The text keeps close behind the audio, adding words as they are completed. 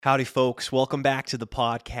Howdy, folks. Welcome back to the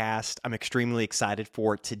podcast. I'm extremely excited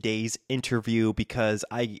for today's interview because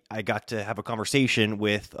I got to have a conversation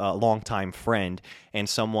with a longtime friend and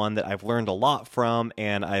someone that I've learned a lot from,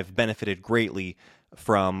 and I've benefited greatly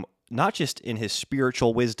from, not just in his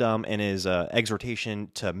spiritual wisdom and his exhortation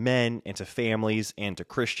to men and to families and to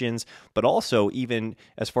Christians, but also even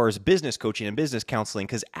as far as business coaching and business counseling.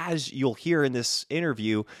 Because as you'll hear in this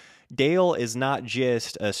interview, Dale is not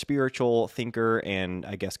just a spiritual thinker and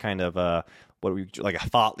I guess kind of like a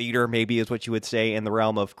thought leader, maybe is what you would say in the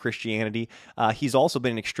realm of Christianity. He's also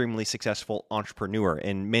been an extremely successful entrepreneur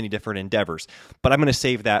in many different endeavors. But I'm going to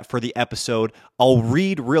save that for the episode. I'll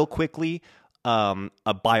read real quickly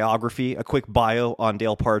a biography, a quick bio on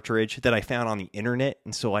Dale Partridge that I found on the internet,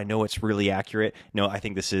 and so I know it's really accurate. No, I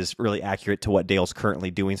think this is really accurate to what Dale's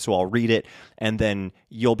currently doing, so I'll read it, and then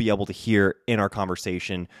you'll be able to hear in our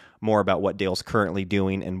conversation more about what Dale's currently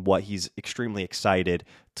doing and what he's extremely excited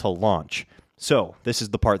to launch. So this is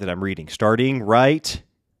the part that I'm reading, starting right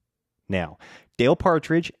now. Dale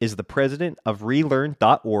Partridge is the president of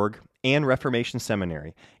relearn.org and Reformation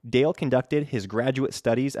Seminary. Dale conducted his graduate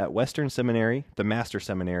studies at Western Seminary, the Master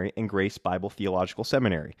Seminary, and Grace Bible Theological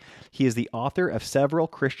Seminary. He is the author of several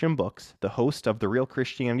Christian books, the host of the Real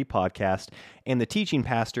Christianity podcast, and the teaching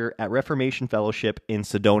pastor at Reformation Fellowship in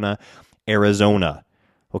Sedona, Arizona.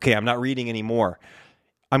 Okay, I'm not reading anymore.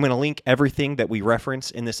 I'm going to link everything that we reference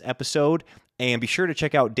in this episode, and be sure to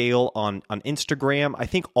check out Dale on Instagram. I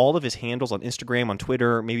think all of his handles on Instagram, on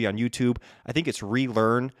Twitter, maybe on YouTube, I think it's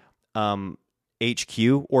Relearn HQ,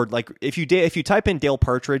 or like if you type in Dale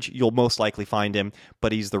Partridge, you'll most likely find him,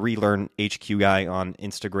 but he's the Relearn HQ guy on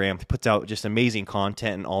Instagram. He puts out just amazing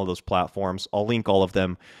content in all of those platforms. I'll link all of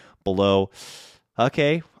them below.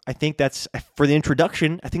 Okay, I think that's for the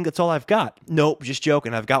introduction. I think that's all I've got. Nope, just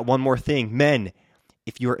joking. I've got one more thing. Men,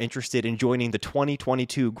 if you are interested in joining the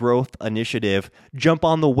 2022 Growth Initiative, jump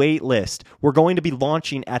on the wait list. We're going to be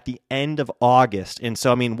launching at the end of August. And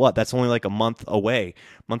so, that's only like a month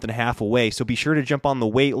and a half away. So be sure to jump on the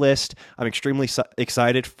wait list. I'm extremely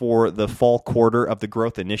excited for the fall quarter of the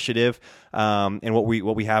Growth Initiative and what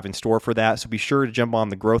we have in store for that. So be sure to jump on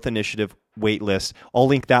the Growth Initiative wait list. I'll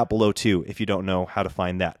link that below too if you don't know how to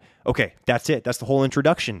find that. Okay, that's it. That's the whole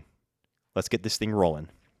introduction. Let's get this thing rolling.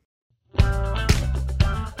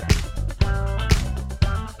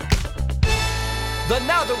 The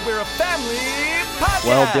Now That We're a Family podcast.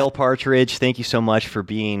 Well, Dale Partridge, thank you so much for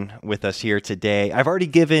being with us here today. I've already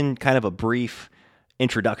given kind of a brief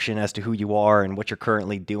introduction as to who you are and what you're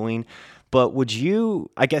currently doing, but would you,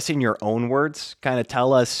 I guess in your own words, kind of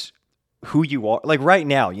tell us who you are? Like right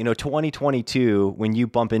now, 2022, when you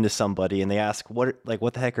bump into somebody and they ask, what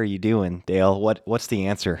the heck are you doing, Dale? What's the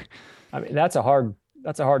answer? That's a hard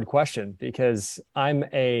question because I'm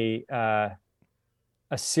a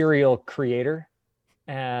serial creator.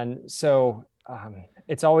 And so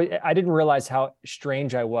I didn't realize how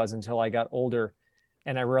strange I was until I got older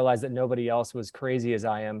and I realized that nobody else was crazy as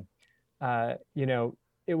I am.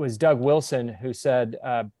 It was Doug Wilson who said,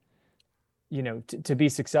 to be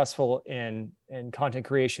successful in content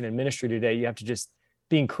creation and ministry today, you have to just,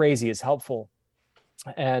 being crazy is helpful.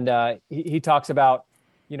 And he talks about,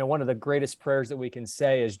 one of the greatest prayers that we can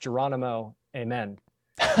say is Geronimo, amen.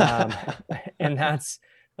 And that's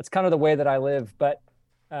kind of the way that I live. But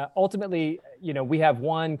ultimately, we have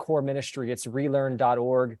one core ministry. It's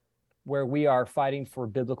relearn.org, where we are fighting for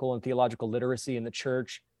biblical and theological literacy in the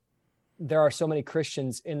church. There are so many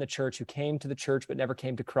Christians in the church who came to the church but never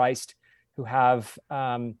came to Christ, who have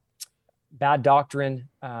bad doctrine,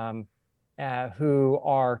 who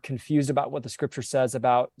are confused about what the scripture says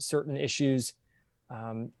about certain issues.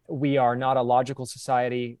 We are not a logical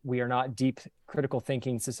society. We are not deep critical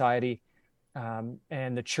thinking society.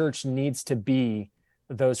 And the church needs to be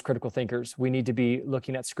those critical thinkers. We need to be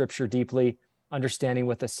looking at scripture deeply, understanding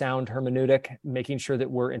with a sound hermeneutic, making sure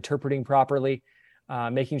that we're interpreting properly,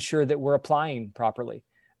 making sure that we're applying properly.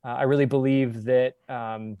 I really believe that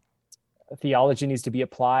theology needs to be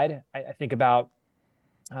applied. I think about,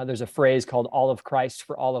 there's a phrase called all of Christ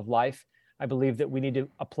for all of life. I believe that we need to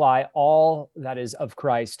apply all that is of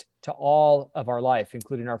Christ to all of our life,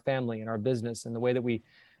 including our family and our business and the way that we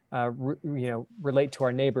relate to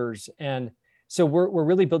our neighbors. And so we're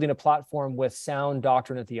really building a platform with sound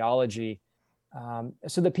doctrine and theology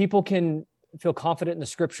so that people can feel confident in the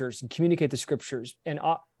scriptures and communicate the scriptures and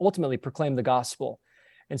ultimately proclaim the gospel.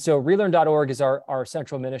 And so relearn.org is our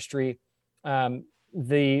central ministry. The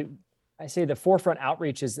forefront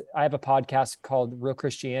outreach is, I have a podcast called Real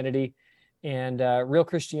Christianity, and Real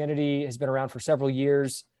Christianity has been around for several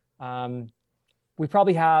years. We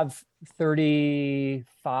probably have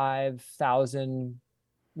 35,000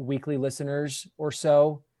 weekly listeners or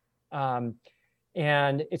so. And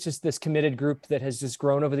it's just this committed group that has just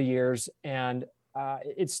grown over the years. And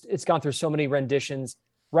it's gone through so many renditions.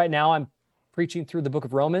 Right now, I'm preaching through the book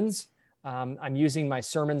of Romans. I'm using my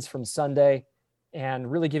sermons from Sunday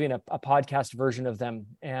and really giving a podcast version of them.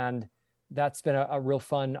 And that's been a real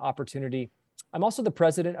fun opportunity. I'm also the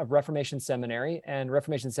president of Reformation Seminary, and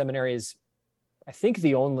Reformation Seminary is, I think,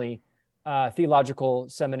 the only theological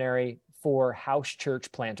seminary for house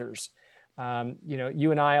church planters.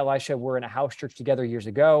 You and I, Elisha, were in a house church together years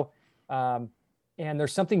ago. And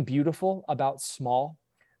there's something beautiful about small.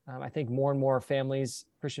 I think more and more families,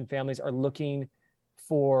 Christian families, are looking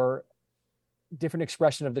for different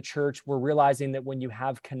expression of the church. We're realizing that when you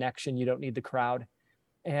have connection, you don't need the crowd.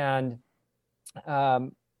 And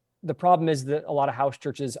the problem is that a lot of house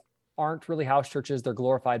churches aren't really house churches. They're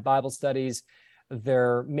glorified Bible studies.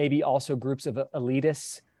 They're maybe also groups of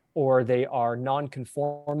elitists, or they are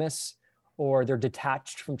nonconformists, or they're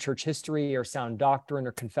detached from church history or sound doctrine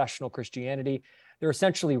or confessional Christianity. They're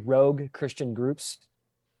essentially rogue Christian groups.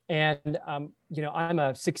 And, I'm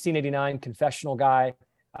a 1689 confessional guy,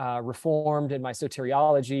 Reformed in my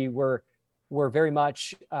soteriology. We're very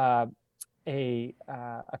much a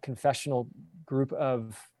confessional group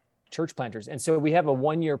of church planters. And so we have a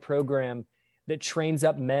 1-year program that trains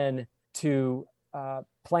up men to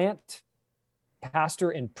plant,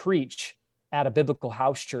 pastor, and preach at a biblical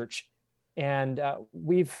house church. And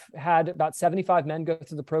we've had about 75 men go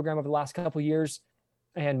through the program over the last couple of years,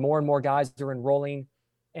 and more guys are enrolling.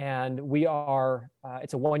 And we are,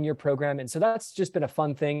 it's a 1-year program. And so that's just been a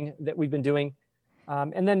fun thing that we've been doing.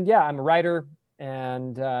 And then, I'm a writer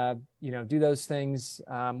and, do those things.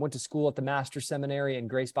 Went to school at the Master's Seminary and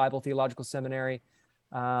Grace Bible Theological Seminary.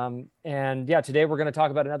 Today we're going to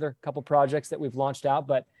talk about another couple projects that we've launched out.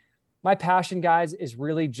 But my passion, guys, is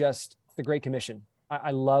really just the Great Commission.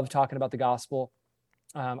 I love talking about the gospel.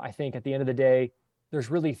 I think at the end of the day, there's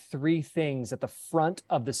really 3 things at the front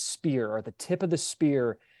of the spear, or the tip of the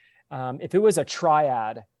spear. If it was a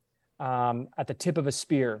triad at the tip of a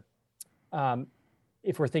spear,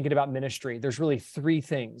 if we're thinking about ministry, there's really 3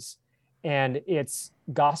 things. And it's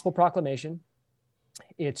gospel proclamation,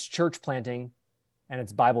 it's church planting, and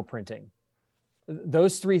it's Bible printing.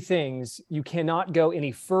 Those 3 things, you cannot go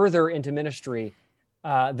any further into ministry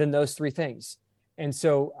than those 3 things. And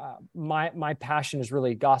so my passion is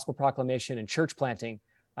really gospel proclamation and church planting.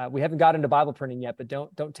 We haven't got into Bible printing yet, but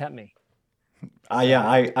don't tempt me.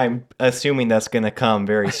 I'm assuming that's going to come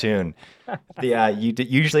very soon. You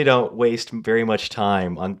usually don't waste very much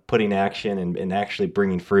time on putting action and actually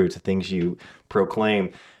bringing fruit to things you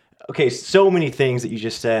proclaim. Okay, so many things that you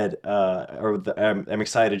just said, I'm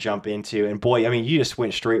excited to jump into. And boy, I mean, you just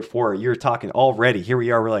went straight for it. You're talking already. Here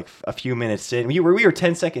we are. We're like a few minutes in. We were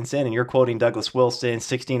 10 seconds in, and you're quoting Douglas Wilson,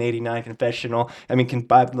 1689 confessional. I mean,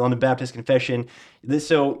 on the Baptist Confession.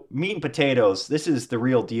 So meat and potatoes. This is the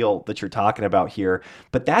real deal that you're talking about here.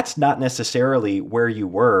 But that's not necessarily where you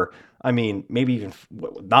were. I mean, maybe even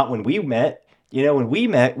not when we met. When we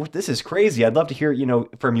met, this is crazy. I'd love to hear,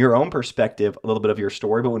 from your own perspective, a little bit of your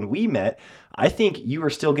story. But when we met, I think you were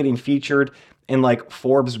still getting featured in like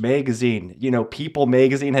Forbes magazine. People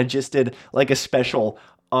magazine had just did like a special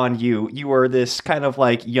on you. You were this kind of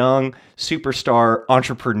like young superstar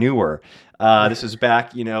entrepreneur. This was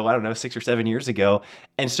back, 6 or 7 years ago.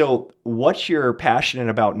 And so what you're passionate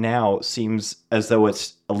about now seems as though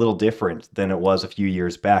it's a little different than it was a few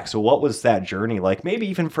years back. So what was that journey like? Maybe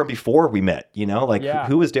even from before we met,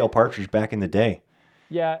 who was Dale Partridge back in the day?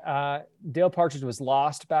 Yeah, Dale Partridge was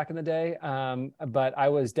lost back in the day. But I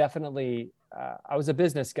was definitely, I was a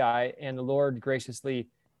business guy, and the Lord graciously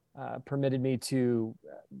permitted me to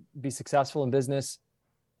be successful in business,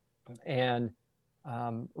 and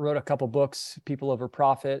wrote a couple books, People Over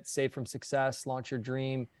Profit, Save from Success, Launch Your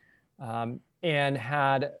Dream, and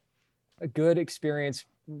had a good experience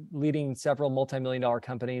leading several multi-million-dollar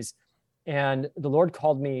companies. And the Lord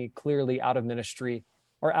called me clearly out of ministry,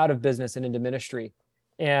 or out of business and into ministry.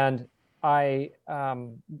 And I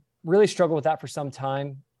really struggled with that for some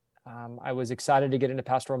time. I was excited to get into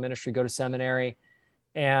pastoral ministry, go to seminary.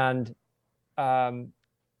 And I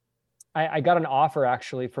got an offer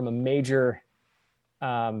actually from a major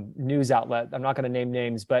news outlet. I'm not going to name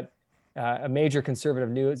names, but a major conservative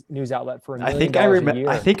news outlet for $1 million a year.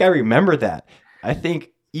 I think I remember that. I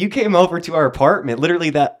think you came over to our apartment literally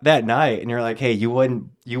that night, and you're like, "Hey, you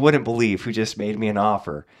wouldn't believe who just made me an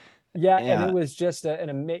offer." Yeah. And it was just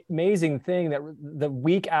an amazing thing that the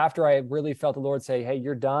week after I really felt the Lord say, "Hey,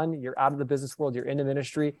 you're done. You're out of the business world. You're into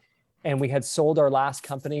ministry." And we had sold our last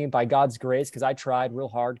company by God's grace, because I tried real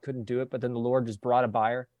hard, couldn't do it. But then the Lord just brought a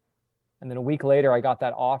buyer. And then a week later, I got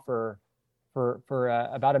that offer for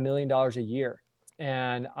about $1 million a year.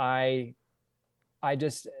 And I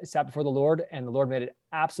just sat before the Lord, and the Lord made it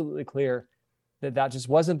absolutely clear that just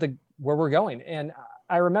wasn't where we're going. And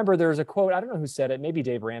I remember there was a quote, I don't know who said it, maybe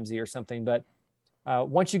Dave Ramsey or something, but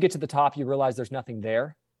once you get to the top, you realize there's nothing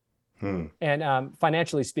there. And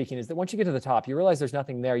financially speaking, is that once you get to the top, you realize there's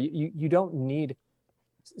nothing there. You don't need,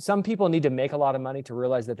 some people need to make a lot of money to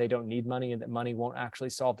realize that they don't need money and that money won't actually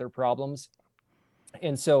solve their problems.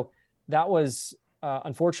 And so that was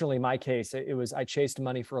unfortunately my case. I chased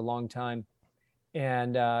money for a long time,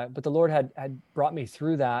 and but the Lord had brought me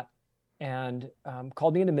through that and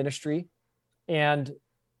called me into ministry. And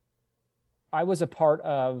I was a part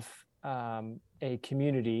of a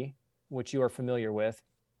community, which you are familiar with,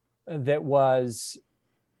 that was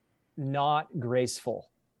not graceful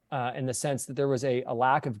in the sense that there was a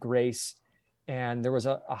lack of grace, and there was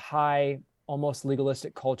a high, almost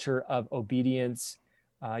legalistic culture of obedience.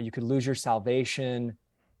 You could lose your salvation.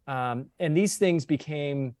 And these things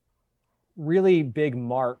became really big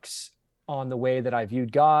marks on the way that I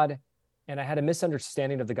viewed God. And I had a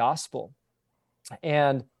misunderstanding of the gospel.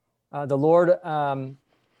 And the Lord, a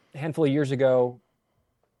handful of years ago,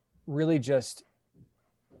 really just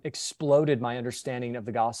exploded my understanding of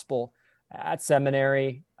the gospel at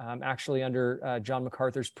seminary, actually under John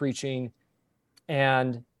MacArthur's preaching,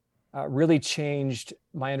 and really changed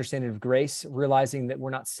my understanding of grace, realizing that we're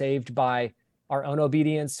not saved by our own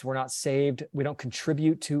obedience. We're not saved. We don't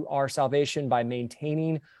contribute to our salvation by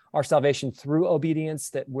maintaining our salvation through obedience,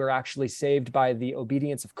 that we're actually saved by the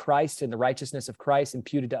obedience of Christ and the righteousness of Christ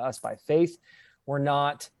imputed to us by faith. We're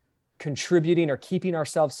not contributing or keeping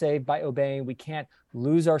ourselves saved by obeying. We can't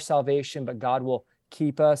lose our salvation, but God will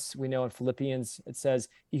keep us. We know in Philippians, it says,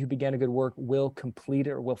 he who began a good work will complete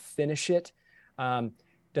it or will finish it.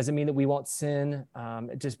 Doesn't mean that we won't sin.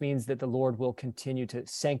 It just means that the Lord will continue to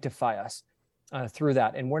sanctify us through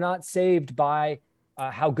that. And we're not saved by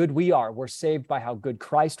how good we are. We're saved by how good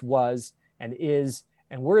Christ was and is.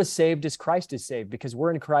 And we're as saved as Christ is saved. Because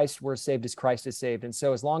we're in Christ, we're as saved as Christ is saved. And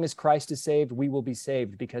so as long as Christ is saved, we will be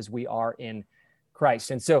saved because we are in Christ.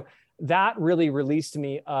 And so that really released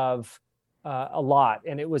me of a lot.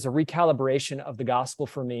 And it was a recalibration of the gospel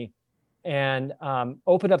for me, and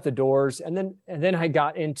opened up the doors. And then I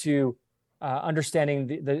got into understanding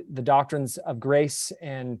the doctrines of grace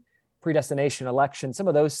and predestination, election, some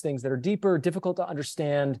of those things that are deeper, difficult to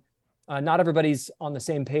understand. Not everybody's on the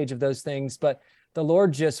same page of those things, but the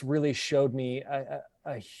Lord just really showed me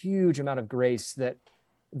a huge amount of grace that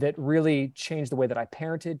really changed the way that I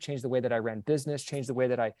parented, changed the way that I ran business, changed the way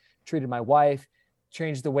that I treated my wife,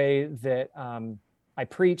 changed the way that I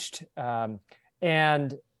preached.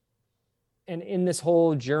 And in this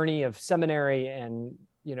whole journey of seminary and,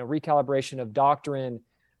 recalibration of doctrine,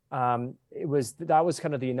 that was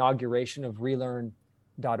kind of the inauguration of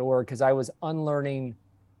relearn.org, because I was unlearning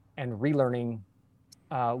and relearning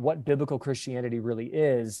what biblical Christianity really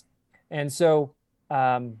is. And so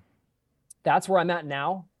that's where I'm at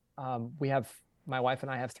now. My wife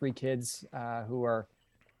and I have 3 kids who are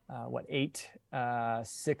 8,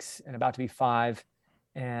 6, and about to be 5.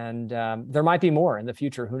 And there might be more in the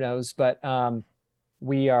future, who knows? But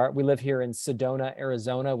we live here in Sedona,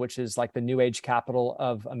 Arizona, which is like the New Age capital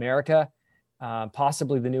of America,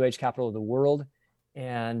 possibly the New Age capital of the world.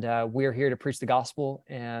 And we're here to preach the gospel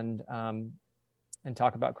and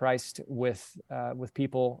talk about Christ with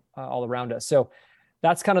people all around us. So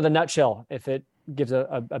that's kind of the nutshell, if it gives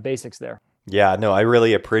a basics there. Yeah, no, I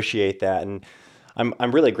really appreciate that. And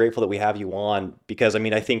I'm really grateful that we have you on, because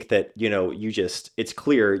I think that, it's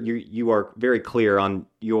clear, you are very clear on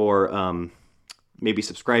your maybe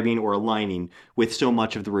subscribing or aligning with so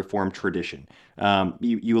much of the Reformed tradition.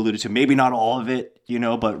 You alluded to maybe not all of it,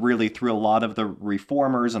 but really through a lot of the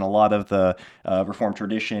reformers and a lot of the Reformed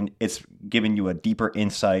tradition, it's given you a deeper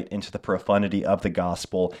insight into the profundity of the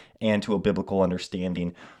gospel and to a biblical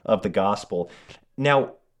understanding of the gospel.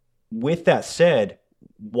 Now, with that said,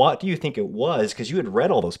 what do you think it was? Because you had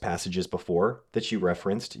read all those passages before that you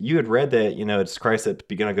referenced. You had read that, it's Christ that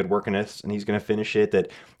began a good work in us and he's going to finish it,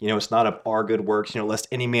 that, it's not of our good works, lest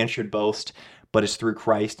any man should boast, but it's through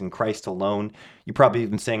Christ and Christ alone. You probably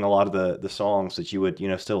even sang a lot of the songs that you would,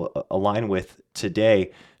 still align with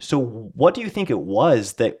today. So what do you think it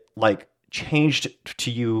was that changed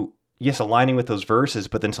to you? Yes, aligning with those verses,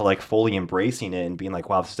 but then to fully embracing it and being like,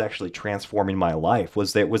 wow, this is actually transforming my life.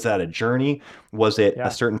 Was that a journey? Was it a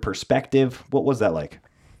certain perspective? What was that like?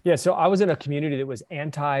 Yeah, so I was in a community that was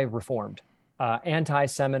anti-reformed,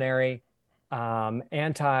 anti-seminary,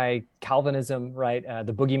 anti-Calvinism, right?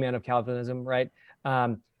 The boogeyman of Calvinism, right?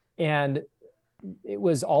 And it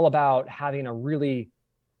was all about having a really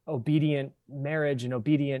obedient marriage and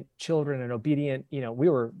obedient children and obedient, we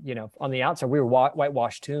were, on the outside, we were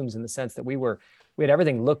whitewashed tombs in the sense that we had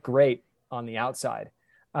everything look great on the outside.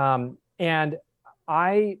 And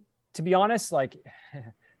to be honest, like,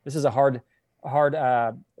 this is a hard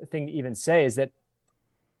thing to even say, is that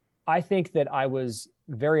I think that I was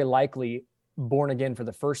very likely born again for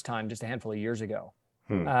the first time just a handful of years ago.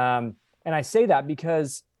 And I say that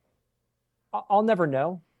because I'll never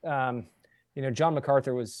know. John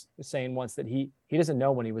MacArthur was saying once that he doesn't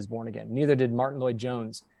know when he was born again. Neither did Martin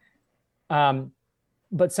Lloyd-Jones.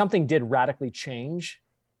 But something did radically change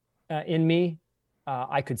in me.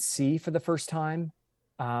 I could see for the first time.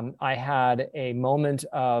 I had a moment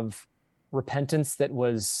of repentance that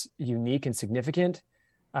was unique and significant.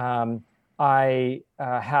 I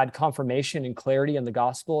had confirmation and clarity in the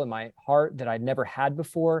gospel in my heart that I'd never had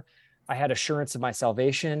before. I had assurance of my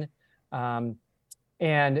salvation.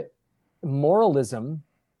 And moralism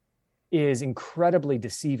is incredibly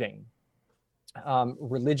deceiving.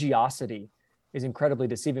 Religiosity is incredibly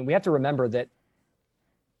deceiving. We have to remember that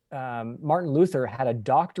Martin Luther had a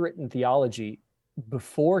doctorate in theology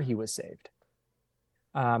before he was saved.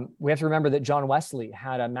 We have to remember that John Wesley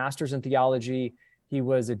had a master's in theology. He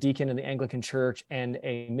was a deacon in the Anglican Church and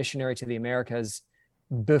a missionary to the Americas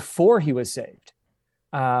before he was saved.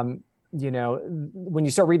 When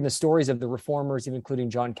you start reading the stories of the reformers, even including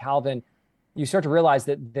John Calvin, you start to realize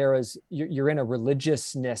that you're in a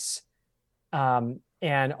religiousness,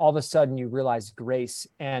 and all of a sudden you realize grace.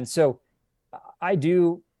 And so I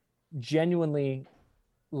do genuinely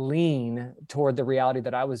lean toward the reality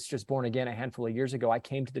that I was just born again a handful of years ago. I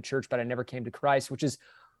came to the church, but I never came to Christ, which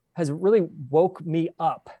has really woke me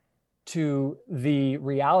up to the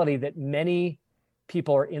reality that many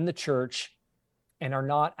people are in the church and are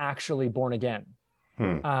not actually born again.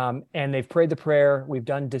 And they've prayed the prayer. We've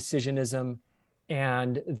done decisionism,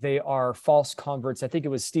 and they are false converts. I think it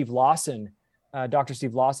was Steve Lawson, Dr.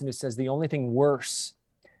 Steve Lawson, who says the only thing worse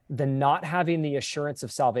than not having the assurance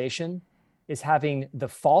of salvation is having the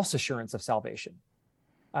false assurance of salvation.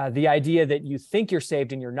 The idea that you think you're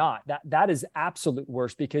saved and you're not, that is absolute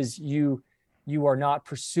worse, because you are not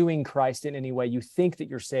pursuing Christ in any way. You think that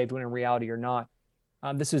you're saved when in reality you're not.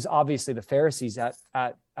 This was obviously the Pharisees at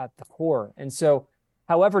the core. And so,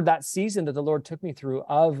 however, that season that the Lord took me through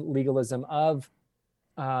of legalism, of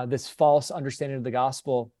this false understanding of the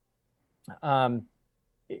gospel,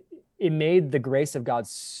 it made the grace of God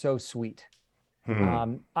so sweet.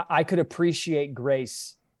 I could appreciate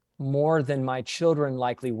grace more than my children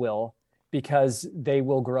likely will, because they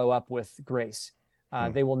will grow up with grace.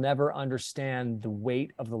 They will never understand the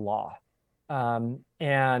weight of the law. Now,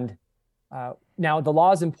 the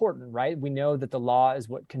law is important, right? We know that the law is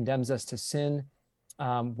what condemns us to sin.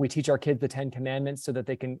 We teach our kids the 10 Commandments so that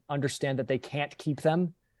they can understand that they can't keep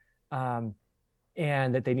them, and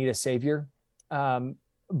that they need a savior.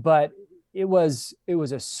 But it was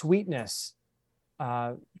a sweetness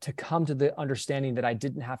to come to the understanding that I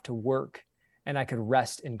didn't have to work and I could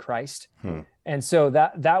rest in Christ. And so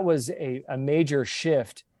that was a major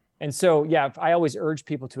shift. And so, yeah, I always urge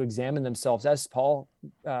people to examine themselves, as Paul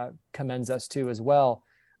commends us to as well,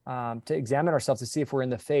 to examine ourselves to see if we're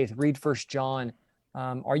in the faith. Read 1 John.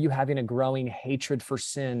 Are you having a growing hatred for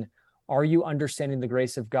sin? Are you understanding the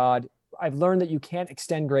grace of God? I've learned that you can't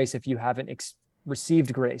extend grace if you haven't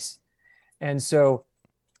received grace. And so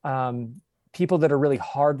people that are really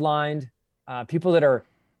hardlined, people that are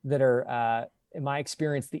in my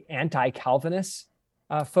experience, the anti-Calvinists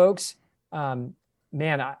folks,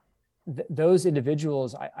 those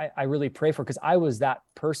individuals I really pray for, because I was that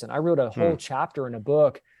person. I wrote a whole chapter in a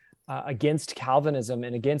book against Calvinism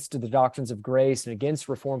and against the doctrines of grace and against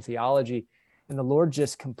Reformed theology. And the Lord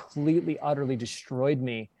just completely, utterly destroyed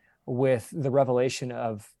me with the revelation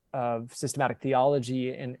of systematic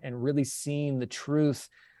theology and really seeing the truth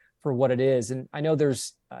for what it is. And I know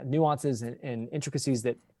there's nuances and intricacies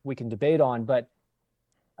that we can debate on, but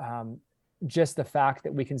just the fact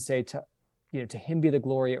that we can say to him be the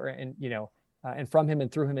glory, and from him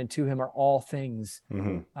and through him and to him are all things.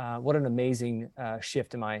 What an amazing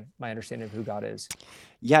shift in my understanding of who God is.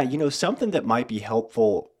 Yeah, something that might be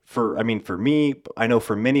helpful for me, I know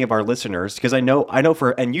for many of our listeners, because I know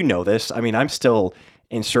and this, I'm still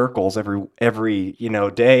in circles every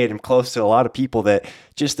day, and I'm close to a lot of people that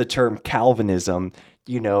just the term Calvinism,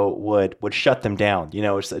 would shut them down.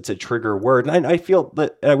 It's a trigger word. And I feel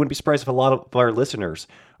that I wouldn't be surprised if a lot of our listeners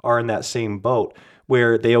are in that same boat,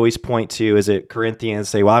 where they always point to, is it Corinthians,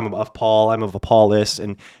 say, well, I'm of Paul, I'm of Apollos,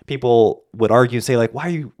 and people would argue and say, like,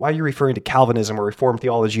 why are you referring to Calvinism or Reformed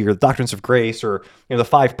theology or the doctrines of grace or the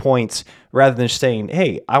 5 points, rather than just saying,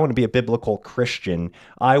 hey, I want to be a biblical Christian.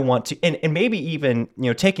 I want to, and maybe even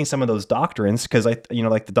taking some of those doctrines, because like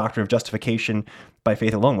the doctrine of justification by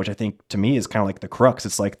faith alone, which I think to me is kind of like the crux.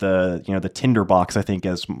 It's like the the tinderbox, I think,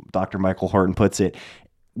 as Dr. Michael Horton puts it,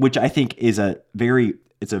 which I think is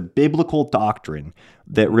it's a biblical doctrine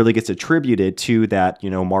that really gets attributed to that,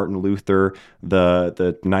 Martin Luther,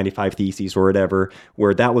 the 95 Theses or whatever,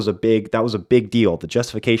 where that was a big deal, the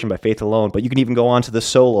justification by faith alone. But you can even go on to the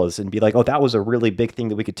solas and be like, oh, that was a really big thing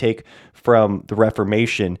that we could take from the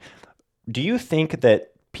Reformation. Do you think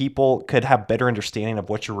that people could have better understanding of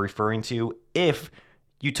what you're referring to if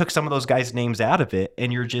you took some of those guys' names out of it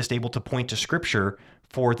and you're just able to point to scripture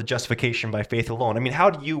for the justification by faith alone? I mean, how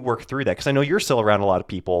do you work through that? Because I know you're still around a lot of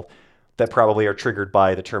people that probably are triggered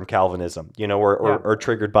by the term Calvinism, or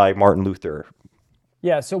triggered by Martin Luther.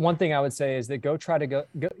 Yeah. So one thing I would say is that try to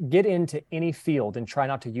get into any field and try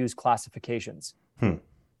not to use classifications.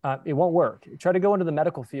 It won't work. Try to go into the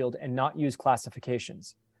medical field and not use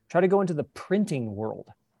classifications. Try to go into the printing world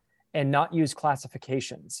and not use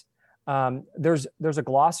classifications. There's a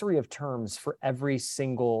glossary of terms for every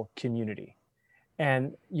single community.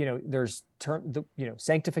 And, there's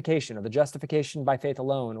sanctification, or the justification by faith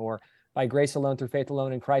alone, or by grace alone, through faith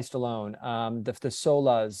alone, in Christ alone, the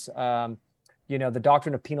solas, the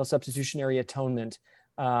doctrine of penal substitutionary atonement,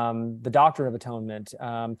 the doctrine of atonement,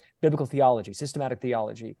 biblical theology, systematic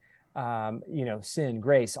theology, sin,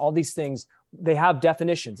 grace, all these things, they have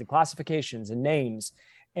definitions and classifications and names.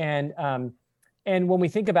 And when we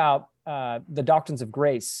think about the doctrines of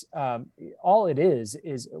grace, all it is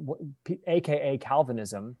AKA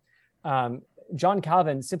Calvinism. John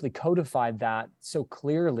Calvin simply codified that so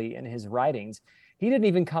clearly in his writings. He didn't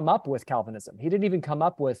even come up with Calvinism. He didn't even come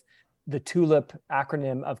up with the TULIP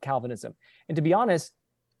acronym of Calvinism. And to be honest,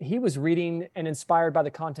 he was reading and inspired by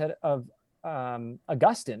the content of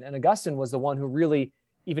Augustine. And Augustine was the one who really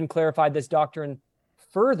even clarified this doctrine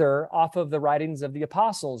further off of the writings of the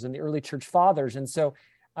apostles and the early church fathers. And so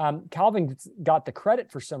Calvin got the credit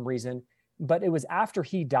for some reason, but it was after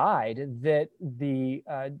he died that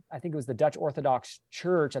I think it was the Dutch Orthodox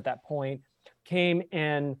Church at that point came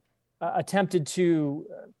and attempted to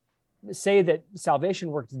say that salvation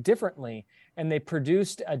worked differently. And they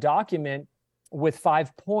produced a document with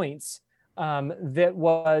 5 points that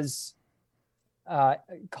was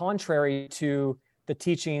contrary to the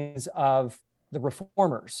teachings of the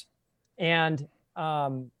reformers. And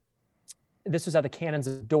this was at the Canons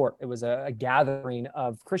of Dort. It was a gathering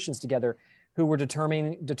of Christians together who were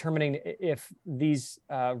determining if these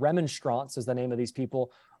remonstrants, is the name of these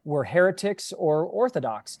people, were heretics or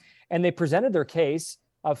orthodox. And they presented their case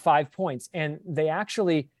of 5 points. And they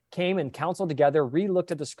actually came and counseled together,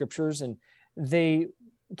 re-looked at the scriptures, and they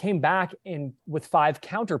came back with 5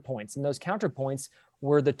 counterpoints. And those counterpoints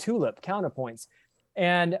were the TULIP counterpoints.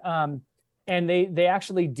 And they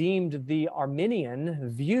actually deemed the Arminian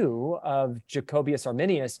view of Jacobius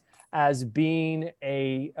Arminius as being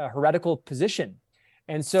a heretical position.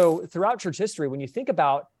 And so throughout church history, when you think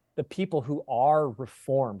about the people who are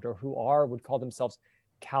Reformed or who would call themselves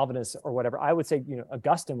Calvinists or whatever, I would say,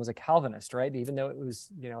 Augustine was a Calvinist, right? Even though it was,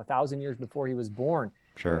 1,000 years before he was born.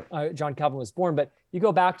 Sure. John Calvin was born. But you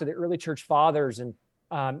go back to the early church fathers, and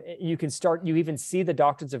you even see the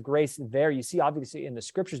doctrines of grace there. You see obviously in the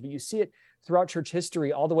scriptures, but you see it throughout church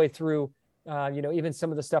history all the way through, even some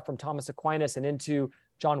of the stuff from Thomas Aquinas and into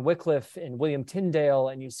John Wycliffe and William Tyndale.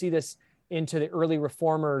 And you see this into the early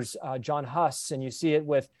reformers, John Huss, and you see it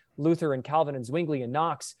with Luther and Calvin and Zwingli and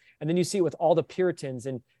Knox. And then you see it with all the Puritans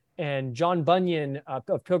and John Bunyan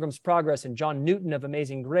of Pilgrim's Progress and John Newton of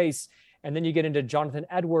Amazing Grace. And then you get into Jonathan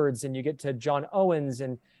Edwards and you get to John Owens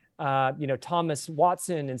and Thomas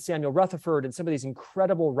Watson and Samuel Rutherford and some of these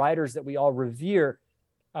incredible writers that we all revere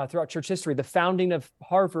throughout church history. The founding of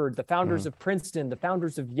Harvard, the founders of Princeton, the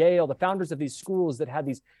founders of Yale, the founders of these schools that had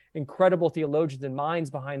these incredible theologians and minds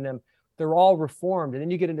behind them. They're all Reformed. And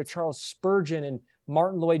then you get into Charles Spurgeon and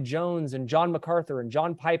Martin Lloyd-Jones and John MacArthur and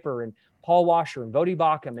John Piper and Paul Washer and Voddie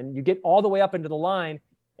Baucham. And you get all the way up into the line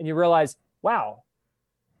and you realize, wow,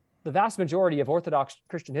 the vast majority of Orthodox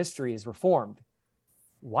Christian history is Reformed.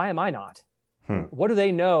 Why am I not? What do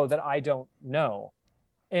they know that I don't know?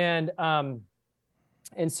 And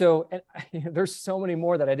so there's so many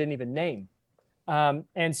more that I didn't even name.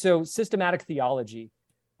 And so systematic theology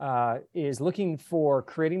is looking for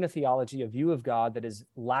creating a theology, a view of God that is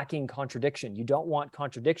lacking contradiction. You don't want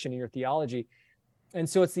contradiction in your theology. And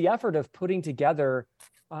so it's the effort of putting together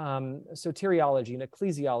soteriology and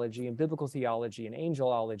ecclesiology and biblical theology and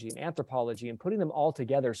angelology and anthropology, and putting them all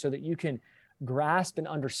together so that you can grasp and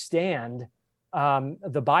understand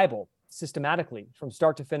the Bible systematically from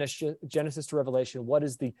start to finish, Genesis to Revelation. What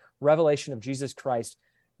is the revelation of Jesus Christ,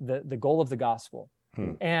 the goal of the gospel?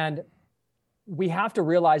 And we have to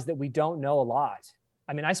realize that we don't know a lot.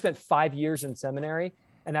 I mean, I spent 5 years in seminary,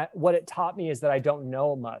 and what it taught me is that I don't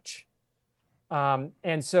know much.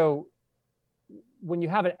 And so when you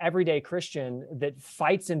have an everyday Christian that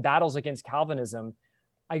fights and battles against Calvinism,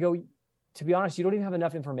 I go, to be honest, you don't even have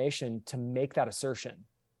enough information to make that assertion.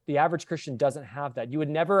 The average Christian doesn't have that. You would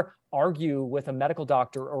never argue with a medical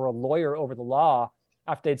doctor or a lawyer over the law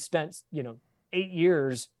after they'd spent, 8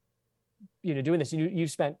 years, doing this.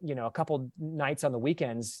 You've spent, a couple nights on the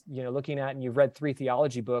weekends, looking at, and you've read 3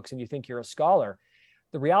 theology books and you think you're a scholar.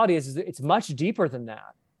 The reality is that it's much deeper than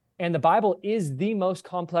that. And the Bible is the most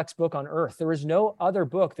complex book on earth. There is no other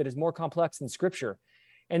book that is more complex than Scripture.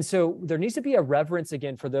 And so there needs to be a reverence,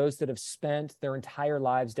 again, for those that have spent their entire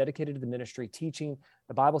lives dedicated to the ministry, teaching.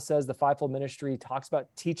 The Bible says the fivefold ministry talks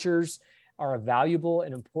about teachers are a valuable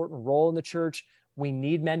and important role in the church. We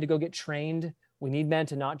need men to go get trained. We need men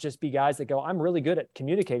to not just be guys that go, I'm really good at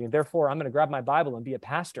communicating, therefore I'm going to grab my Bible and be a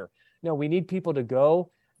pastor. No, we need people to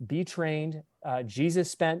go be trained. Jesus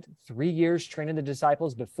spent 3 years training the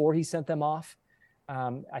disciples before he sent them off.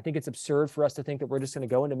 I think it's absurd for us to think that we're just going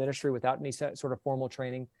to go into ministry without any sort of formal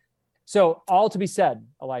training. So all to be said,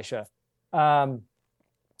 Elisha, I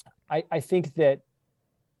think that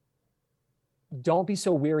don't be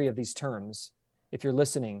so weary of these terms. If you're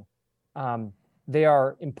listening, they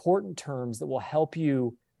are important terms that will help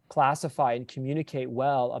you classify and communicate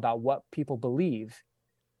well about what people believe.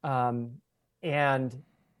 And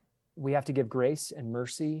we have to give grace and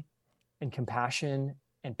mercy and compassion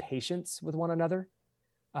and patience with one another,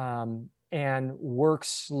 and work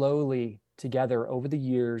slowly together over the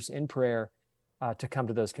years in prayer to come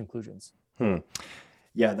to those conclusions.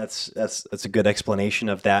 Yeah, that's a good explanation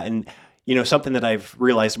of that. And something that I've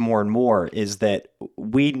realized more and more is that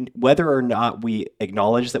whether or not we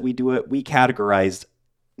acknowledge that we do it, we categorize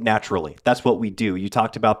naturally. That's what we do. You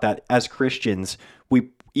talked about that as Christians.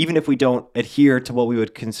 Even if we don't adhere to what we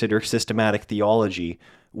would consider systematic theology,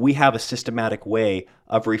 we have a systematic way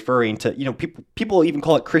of referring to, people even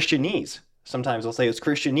call it Christianese. Sometimes they'll say it's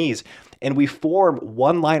Christianese. And we form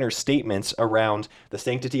one-liner statements around the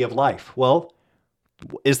sanctity of life. Well,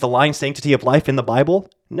 is the line sanctity of life in the Bible?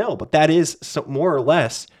 No, but that is more or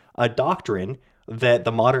less a doctrine that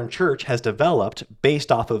the modern church has developed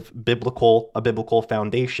based off of a biblical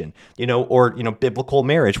foundation, or biblical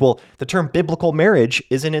marriage. Well, the term biblical marriage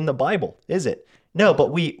isn't in the Bible, is it? No,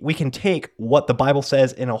 but we can take what the Bible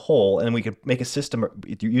says in a whole, and we can make a system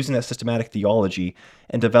using that systematic theology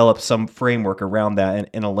and develop some framework around that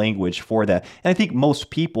and a language for that. And I think most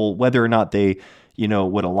people, whether or not they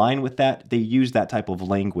would align with that, they use that type of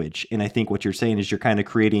language. And I think what you're saying is you're kind of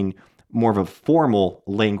creating more of a formal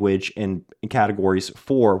language and categories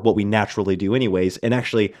for what we naturally do anyways, and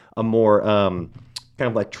actually a more kind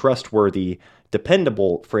of like trustworthy,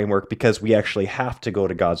 dependable framework, because we actually have to go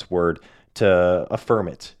to God's word to affirm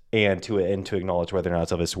it and to acknowledge whether or not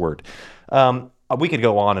it's of his word. We could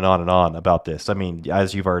go on and on and on about this. I mean,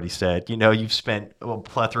 as you've already said, you've spent a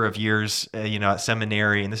plethora of years, at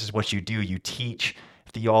seminary, and this is what you do. You teach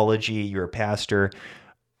theology, you're a pastor.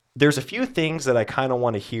 There's a few things that I kind of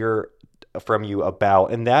want to hear from you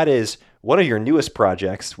about, and that is one of your newest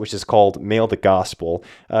projects, which is called Mail the Gospel.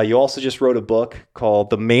 You also just wrote a book called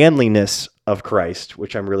The Manliness of Christ,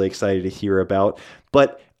 which I'm really excited to hear about.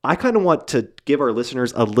 But I kind of want to give our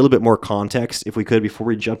listeners a little bit more context, if we could, before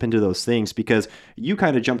we jump into those things, because you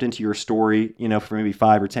kind of jumped into your story, for maybe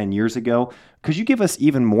 5 or 10 years ago. Could you give us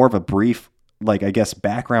even more of a brief,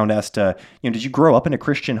 background as to, did you grow up in a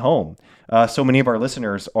Christian home? So many of our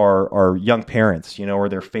listeners are young parents, or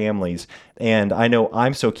their families. And I know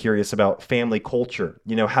I'm so curious about family culture.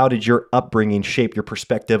 How did your upbringing shape your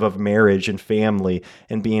perspective of marriage and family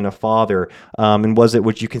and being a father? And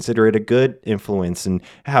would you consider it a good influence? And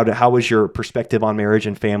how was your perspective on marriage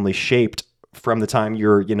and family shaped from the time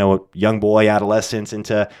you're, a young boy, adolescence,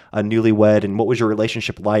 into a newlywed? And what was your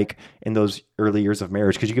relationship like in those early years of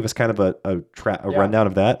marriage? Could you give us kind of a rundown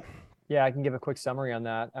of that? Yeah, I can give a quick summary on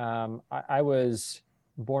that. I was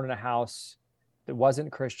born in a house that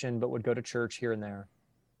wasn't Christian, but would go to church here and there.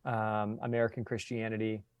 American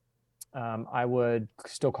Christianity. I would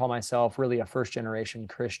still call myself really a first generation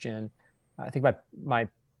Christian. I think my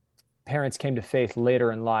parents came to faith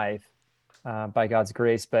later in life by God's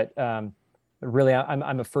grace, but really,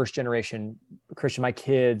 I'm a first generation Christian. My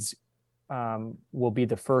kids will be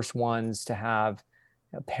the first ones to have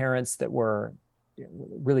parents that were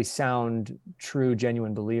really sound, true,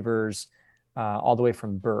 genuine believers all the way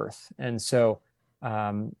from birth. And so,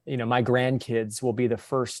 my grandkids will be the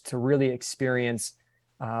first to really experience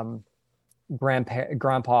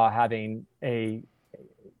grandpa having a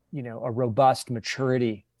robust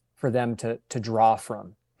maturity for them to draw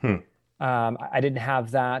from. I didn't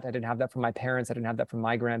have that. I didn't have that from my parents. I didn't have that from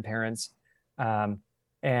my grandparents. So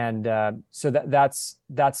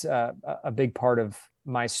that's a big part of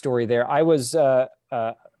my story there. I was a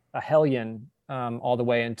hellion all the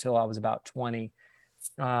way until I was about 20.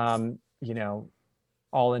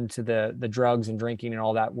 All into the drugs and drinking and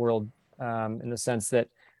all that world, in the sense that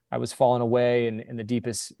I was falling away in the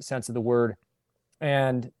deepest sense of the word.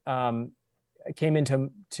 And I came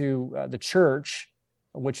into the church,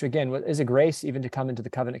 which again is a grace even to come into the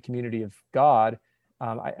covenant community of God.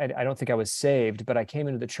 I don't think I was saved, but I came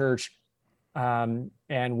into the church and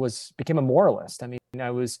became a moralist. I mean,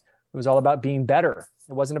 it was all about being better.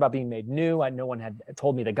 It wasn't about being made new. No one had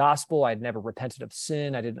told me the gospel. I'd never repented of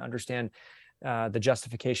sin. I didn't understand the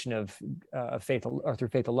justification of faith or through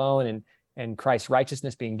faith alone, and Christ's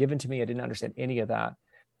righteousness being given to me. I didn't understand any of that.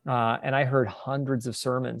 And I heard hundreds of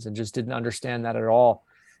sermons and just didn't understand that at all.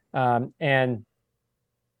 So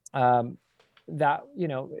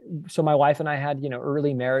my wife and I had,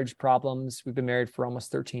 early marriage problems. We've been married for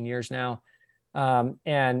almost 13 years now.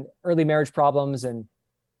 And early marriage problems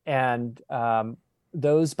and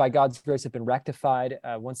those by God's grace have been rectified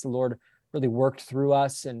once the Lord really worked through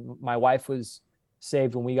us. And my wife was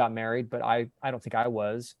saved when we got married, but I don't think I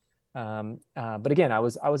was. But again, I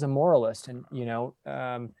was a moralist, and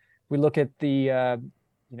we look at the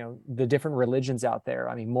different religions out there.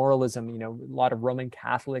 I mean, moralism. A lot of Roman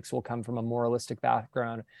Catholics will come from a moralistic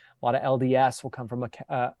background. A lot of LDS will come from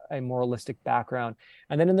a moralistic background.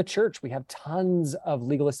 And then in the church, we have tons of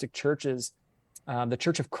legalistic churches. The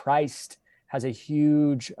Church of Christ has a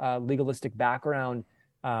huge legalistic background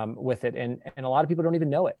with it, and a lot of people don't even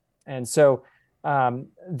know it. And so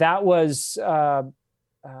that was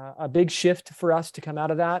a big shift for us to come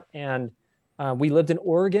out of that. And we lived in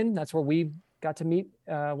Oregon. That's where we got to meet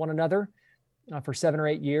one another for 7 or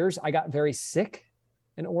 8 years. I got very sick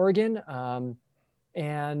in Oregon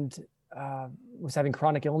and was having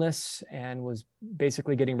chronic illness and was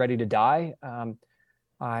basically getting ready to die.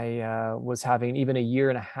 I was having, even a year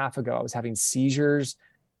and a half ago, I was having seizures.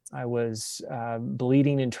 I was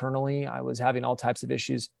bleeding internally. I was having all types of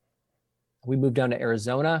issues. We moved down to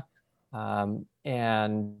Arizona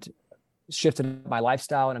and shifted my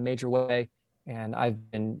lifestyle in a major way. And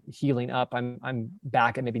I've been healing up. I'm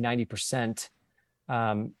back at maybe 90%.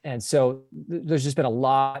 And so there's just been a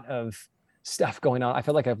lot of stuff going on. I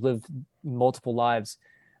feel like I've lived multiple lives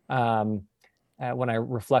when I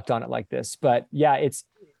reflect on it like this. But yeah, it's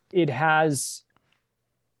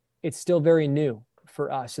still very new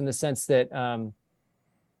for us in the sense that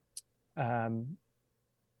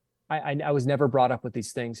I was never brought up with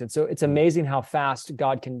these things. And so it's amazing how fast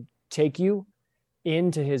God can take you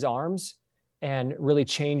into his arms and really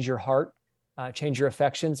change your heart, change your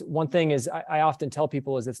affections. One thing is I often tell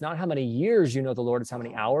people is it's not how many years you know the Lord, it's how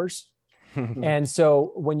many hours. And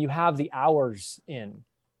so when you have the hours in,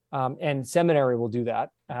 and seminary will do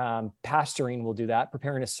that, pastoring will do that,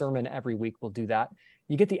 preparing a sermon every week will do that.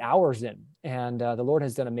 You get the hours in, and the Lord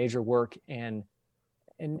has done a major work. And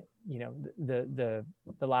the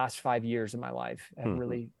last 5 years of my life have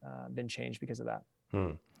really been changed because of that.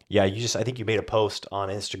 Yeah, I think you made a post on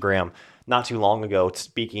Instagram not too long ago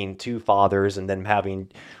speaking to fathers and then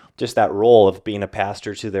having just that role of being a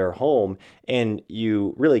pastor to their home. And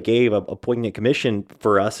you really gave a poignant commission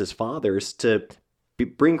for us as fathers to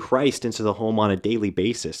bring Christ into the home on a daily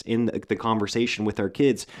basis in the conversation with our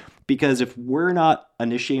kids. Because if we're not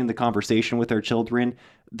initiating the conversation with our children,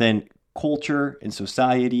 then culture and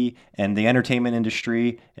society and the entertainment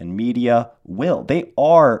industry and media they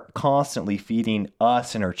are constantly feeding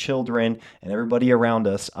us and our children and everybody around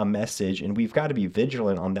us a message, and we've got to be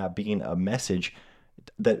vigilant on that being a message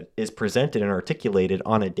that is presented and articulated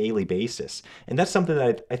on a daily basis. And that's something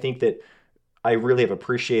that I think that I really have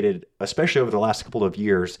appreciated, especially over the last couple of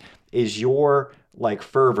years, is your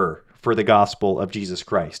fervor for the gospel of Jesus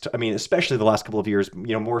Christ. I mean, especially the last couple of years,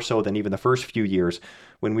 more so than even the first few years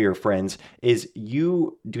when we were friends, is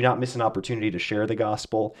you do not miss an opportunity to share the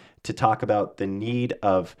gospel, to talk about the need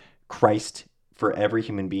of Christ for every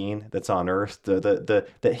human being that's on earth,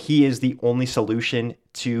 that he is the only solution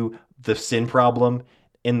to the sin problem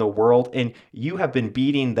in the world. And you have been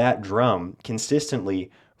beating that drum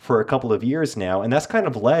consistently for a couple of years now. And that's kind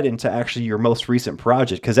of led into actually your most recent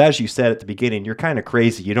project. Because as you said at the beginning, you're kind of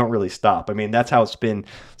crazy. You don't really stop. I mean, that's how it's been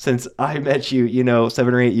since I met you,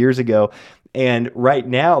 7 or 8 years ago. And right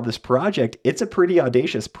now, this project, it's a pretty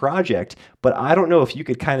audacious project, but I don't know if you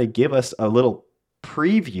could kind of give us a little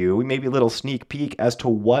preview, maybe a little sneak peek as to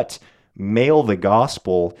what Mail the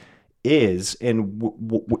Gospel is and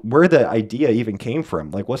where the idea even came from.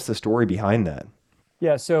 Like, what's the story behind that?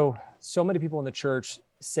 Yeah, so many people in the church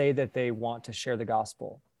say that they want to share the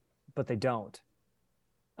gospel, but they don't.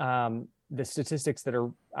 The statistics that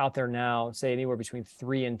are out there now say anywhere between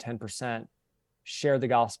 3 and 10% share the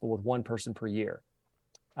gospel with one person per year.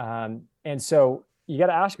 And so you got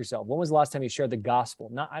to ask yourself, when was the last time you shared the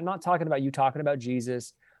gospel? I'm not talking about you talking about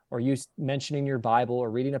Jesus or you mentioning your Bible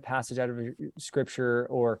or reading a passage out of scripture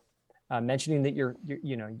or mentioning that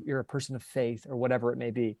you're a person of faith or whatever it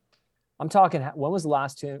may be. I'm talking, when was the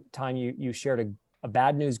last time you shared a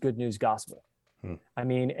bad news, good news gospel? I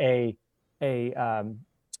mean, a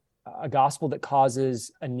gospel that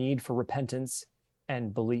causes a need for repentance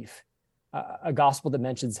and belief, a gospel that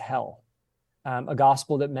mentions hell, a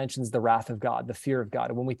gospel that mentions the wrath of God, the fear of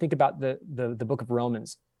God. And when we think about the book of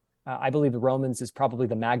Romans, I believe the Romans is probably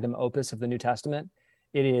the magnum opus of the New Testament.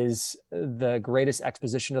 It is the greatest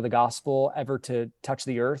exposition of the gospel ever to touch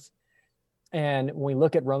the earth. And when we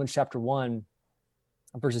look at Romans chapter 1,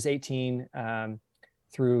 verses 18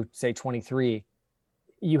 through, say, 23,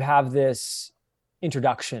 you have this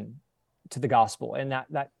introduction to the gospel. And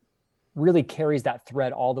that really carries that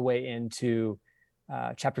thread all the way into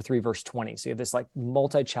chapter 3, verse 20. So you have this like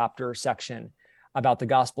multi-chapter section about the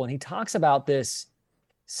gospel. And he talks about this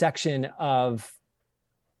section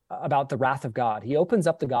about the wrath of God. He opens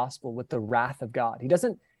up the gospel with the wrath of God. He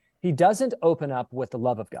doesn't open up with the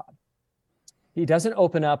love of God. He doesn't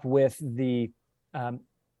open up with the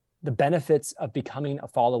benefits of becoming a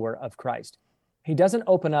follower of Christ. He doesn't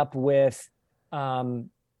open up with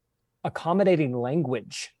accommodating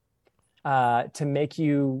language to make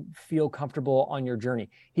you feel comfortable on your journey.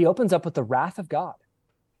 He opens up with the wrath of God.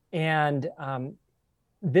 And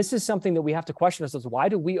this is something that we have to question ourselves. Why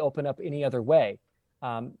do we open up any other way?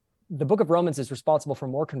 The book of Romans is responsible for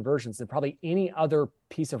more conversions than probably any other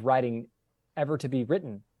piece of writing ever to be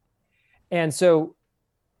written. And so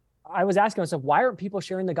I was asking myself, why aren't people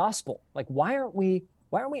sharing the gospel? Like, why aren't we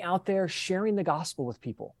out there sharing the gospel with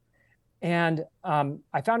people? And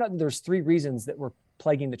I found out that there's 3 reasons that were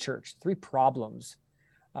plaguing the church, 3 problems.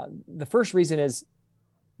 The first reason is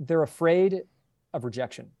they're afraid of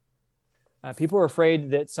rejection. People are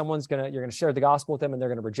afraid that you're going to share the gospel with them and they're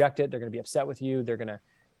going to reject it. They're going to be upset with you. They're going to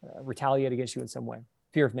retaliate against you in some way.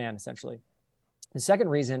 Fear of man, essentially. The second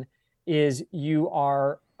reason is you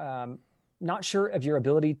are not sure of your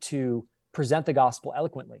ability to present the gospel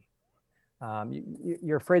eloquently.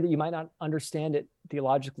 You're afraid that you might not understand it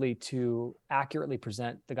theologically to accurately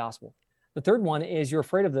present the gospel. The third one is you're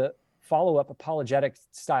afraid of the follow-up apologetic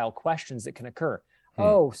style questions that can occur.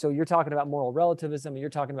 Oh, so you're talking about moral relativism, and you're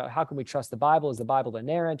talking about how can we trust the Bible? Is the Bible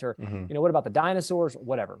inerrant? Or, what about the dinosaurs?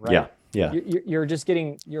 Whatever, right? Yeah.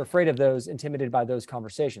 You're afraid of those, intimidated by those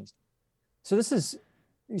conversations. So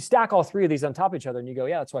you stack all 3 of these on top of each other and you go,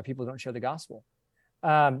 yeah, that's why people don't share the gospel.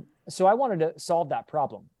 So I wanted to solve that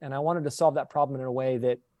problem. And I wanted to solve that problem in a way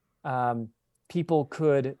that people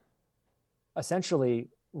could essentially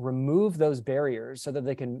remove those barriers so that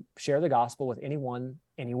they can share the gospel with anyone,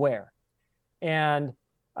 anywhere. And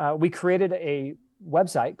we created a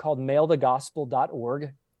website called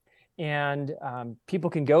mailthegospel.org. And people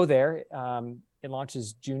can go there. It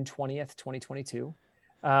launches June 20th, 2022.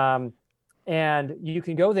 And you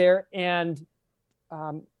can go there and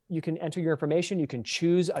you can enter your information. You can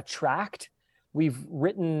choose a tract. We've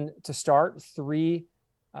written, to start, 3,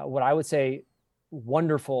 what I would say,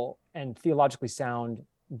 wonderful and theologically sound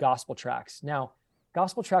gospel tracts. Now,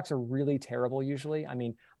 gospel tracts are really terrible usually. I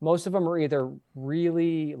mean, most of them are either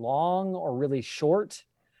really long or really short,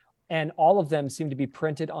 and all of them seem to be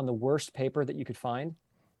printed on the worst paper that you could find.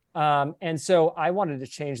 And so I wanted to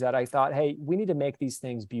change that. I thought, hey, we need to make these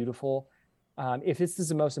things beautiful. If this is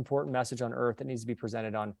the most important message on earth, it needs to be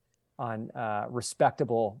presented on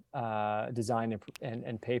respectable design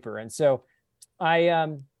and paper. And so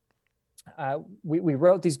we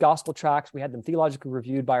wrote these gospel tracts. We had them theologically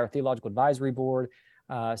reviewed by our theological advisory board.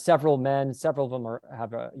 Several of them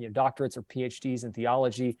have doctorates or PhDs in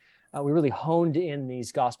theology. We really honed in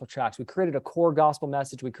these gospel tracts. We created a core gospel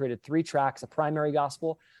message. We created 3 tracts, a primary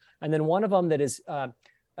gospel, and then one of them that is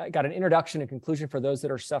got an introduction and conclusion for those that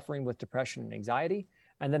are suffering with depression and anxiety.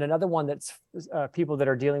 And then another one that's people that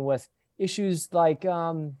are dealing with issues like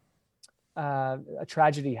a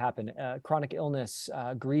tragedy happen, chronic illness,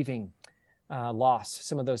 grieving, loss,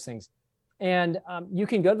 some of those things. And you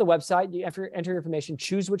can go to the website, you enter your information,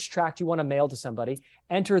 choose which tract you want to mail to somebody,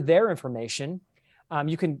 enter their information.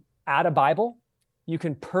 You can add a Bible, you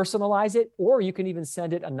can personalize it, or you can even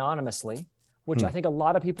send it anonymously, which I think a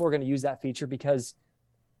lot of people are going to use that feature, because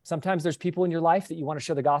sometimes there's people in your life that you want to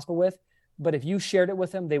share the gospel with, but if you shared it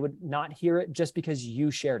with them, they would not hear it just because you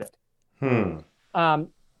shared it.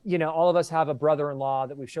 All of us have a brother-in-law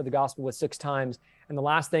that we've shared the gospel with 6 times, and the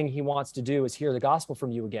last thing he wants to do is hear the gospel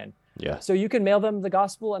from you again. Yeah. So you can mail them the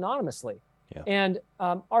gospel anonymously. Yeah. And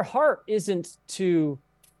our heart isn't to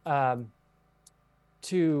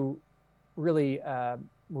really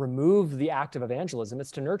remove the act of evangelism.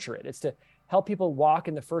 It's to nurture it. It's to help people walk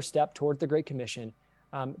in the first step toward the Great Commission.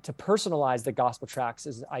 To personalize the gospel tracts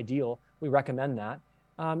is ideal. We recommend that.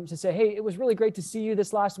 To say, hey, it was really great to see you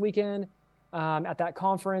this last weekend at that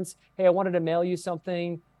conference. Hey, I wanted to mail you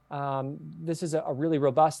something. This is a really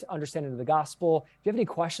robust understanding of the gospel. If you have any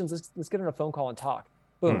questions, let's get on a phone call and talk.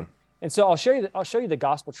 Boom. And so I'll show you the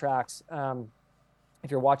gospel tracts. If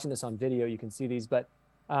you're watching this on video, you can see these, but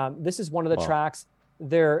this is one of the tracts.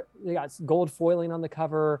 They got gold foiling on the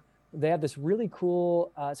cover. They have this really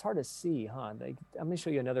cool, it's hard to see, huh? I'm going to show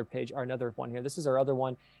you another page or another one here. This is our other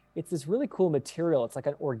one. It's this really cool material. It's like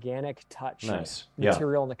an organic touch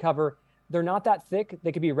material on the cover. They're not that thick.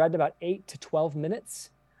 They could be read in about 8 to 12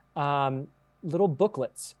 minutes. Little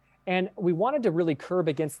booklets. And we wanted to really curb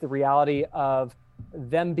against the reality of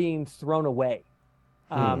them being thrown away.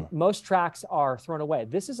 Most tracts are thrown away.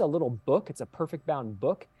 This is a little book. It's a perfect bound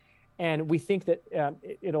book. And we think that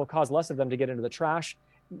it'll cause less of them to get into the trash,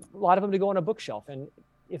 a lot of them to go on a bookshelf. And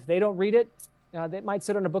if they don't read it, they might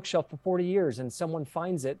sit on a bookshelf for 40 years and someone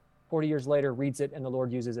finds it 40 years later, reads it, and the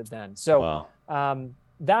Lord uses it then. So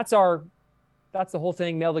that's the whole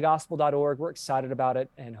thing, mailthegospel.org. We're excited about it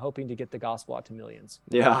and hoping to get the gospel out to millions.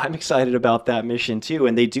 Yeah, I'm excited about that mission too.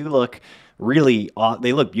 And they do look really,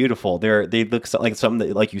 they look beautiful. They look like something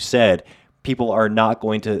that, like you said, people are not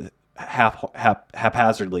going to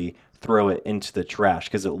haphazardly throw it into the trash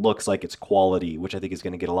because it looks like it's quality, which I think is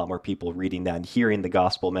going to get a lot more people reading that and hearing the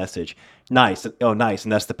gospel message. Nice. Oh, nice.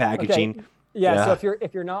 And that's the packaging. Okay. Yeah. So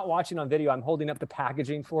if you're not watching on video, I'm holding up the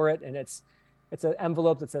packaging for it, and it's an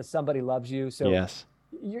envelope that says somebody loves you. So yes,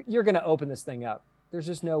 you're going to open this thing up. There's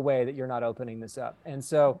just no way that you're not opening this up. And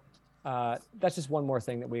so that's just one more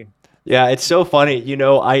thing that we. Yeah, it's so funny.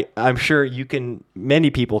 I'm sure many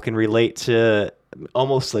people can relate to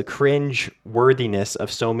almost the cringe worthiness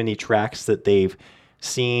of so many tracts that they've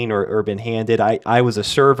seen or been handed. I was a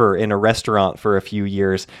server in a restaurant for a few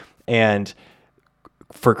years, and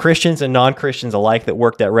for Christians and non-Christians alike that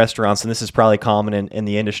worked at restaurants, and this is probably common in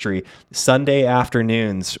the industry, Sunday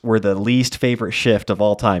afternoons were the least favorite shift of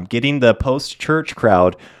all time. Getting the post-church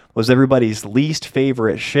crowd was everybody's least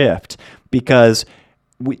favorite shift because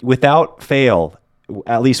without fail,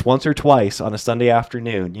 at least once or twice on a Sunday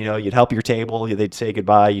afternoon, you'd help your table, they'd say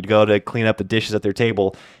goodbye, you'd go to clean up the dishes at their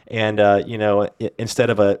table, and, instead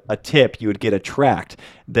of a tip, you would get a tract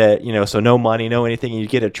that, so no money, no anything, you'd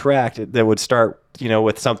get a tract that would start,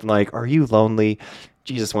 with something like, "Are you lonely?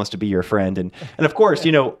 Jesus wants to be your friend." And of course,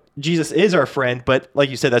 Jesus is our friend, but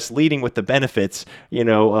like you said, that's leading with the benefits,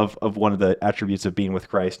 of one of the attributes of being with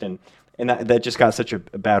Christ. And that just got such a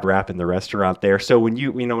bad rap in the restaurant there. So when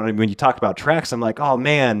you talk about tracks, I'm like, oh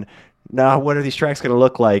man, now what are these tracks going to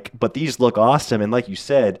look like? But these look awesome. And like you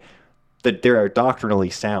said, that they are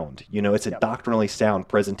doctrinally sound. It's a doctrinally sound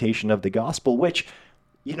presentation of the gospel, which,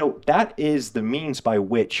 that is the means by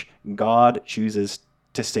which God chooses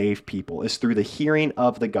to save people, is through the hearing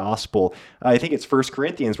of the gospel. I think it's 1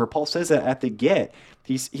 Corinthians where Paul says that at the get.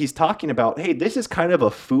 He's talking about, hey, this is kind of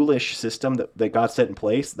a foolish system that God set in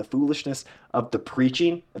place, the foolishness of the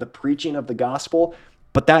preaching of the gospel.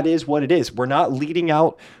 But that is what it is. We're not leading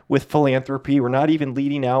out with philanthropy. We're not even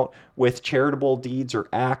leading out with charitable deeds or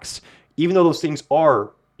acts, even though those things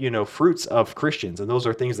are, fruits of Christians, and those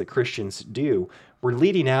are things that Christians do. We're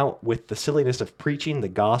leading out with the silliness of preaching the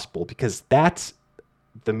gospel because that's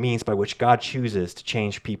the means by which God chooses to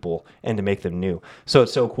change people and to make them new. So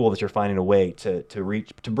it's so cool that you're finding a way to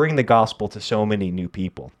bring the gospel to so many new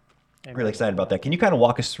people. I'm really excited about that. Can you kind of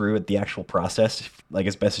walk us through the actual process, like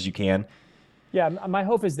as best as you can? Yeah, my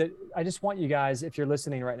hope is that I just want you guys, if you're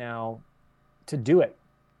listening right now, to do it,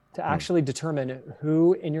 to actually determine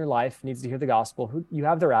who in your life needs to hear the gospel, who you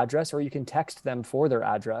have their address, or you can text them for their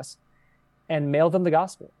address and mail them the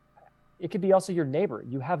gospel. It could be also your neighbor.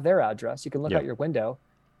 You have their address. You can look out your window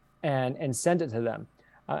and send it to them.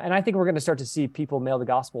 And I think we're going to start to see people mail the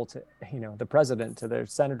gospel to, the president, to their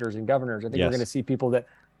senators and governors. I think we're going to see people that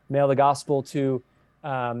mail the gospel to,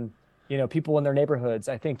 people in their neighborhoods.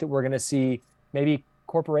 I think that we're going to see maybe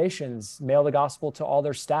corporations mail the gospel to all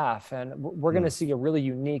their staff. And we're going to see a really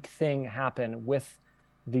unique thing happen with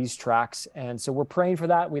these tracts. And so we're praying for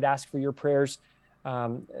that. We'd ask for your prayers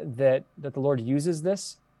that the Lord uses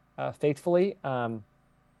this faithfully. The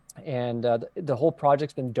whole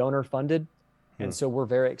project's been donor funded. And so we're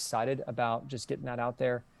very excited about just getting that out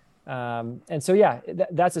there.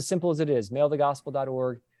 That's as simple as it is.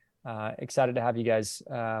 Mailthegospel.org. Excited to have you guys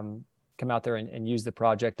come out there and use the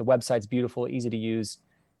project. The website's beautiful, easy to use,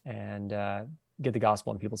 and get the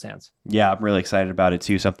gospel in people's hands. Yeah, I'm really excited about it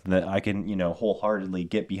too. Something that I can, wholeheartedly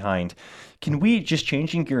get behind. Can we, just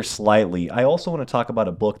changing gears slightly, I also want to talk about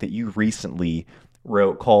a book that you recently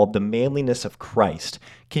wrote called The Manliness of Christ.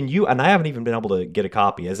 Can you, and I haven't even been able to get a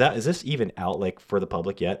copy. Is this even out for the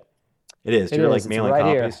public yet? It is. You're like mailing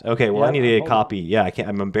copies. Here. Okay. Well, I need to get a copy. Yeah. I can't,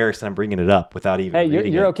 I'm embarrassed that I'm bringing it up without even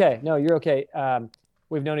reading you're it. Okay. No, you're okay.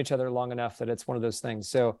 We've known each other long enough that it's one of those things.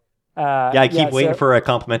 So, I keep waiting for a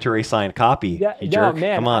complimentary signed copy. Yeah, you jerk.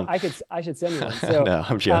 Man, come on. I should send you one. So, no,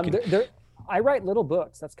 I'm joking. I write little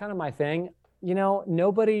books. That's kind of my thing.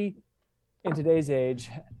 Nobody in today's age,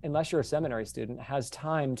 unless you're a seminary student, has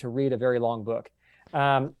time to read a very long book.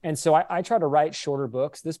 And so I try to write shorter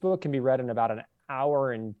books. This book can be read in about an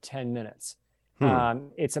hour and 10 minutes.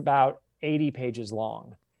 It's about 80 pages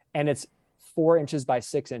long, and it's 4 inches by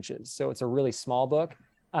 6 inches. So it's a really small book.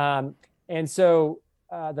 The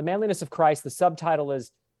Manliness of Christ, the subtitle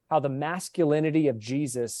is How the Masculinity of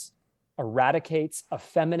Jesus Eradicates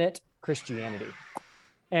Effeminate Christianity.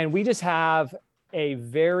 And we just have a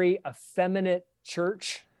very effeminate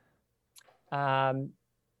church.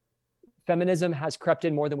 Feminism has crept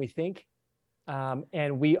in more than we think.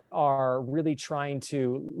 And we are really trying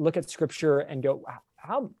to look at scripture and go,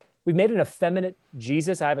 how we've made an effeminate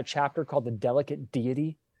Jesus. I have a chapter called The Delicate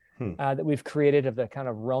Deity that we've created of the kind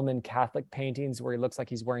of Roman Catholic paintings where he looks like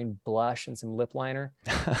he's wearing blush and some lip liner.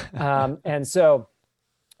 And so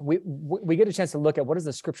we get a chance to look at what does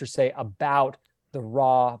the scripture say about the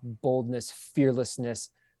raw boldness,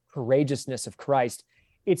 fearlessness, courageousness of Christ.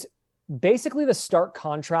 It's basically the stark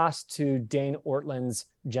contrast to Dane Ortland's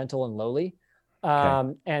Gentle and Lowly.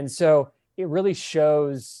 Okay. And so it really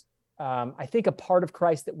shows, I think, a part of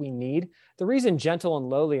Christ that we need. The reason Gentle and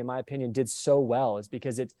Lowly, in my opinion, did so well is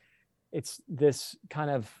because it's this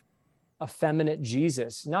kind of effeminate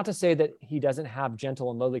Jesus. Not to say that he doesn't have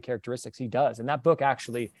gentle and lowly characteristics. He does. And that book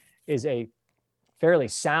actually is a fairly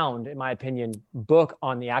sound, in my opinion, book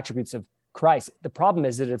on the attributes of Christ. The problem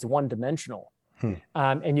is that it's one-dimensional.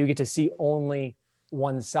 And you get to see only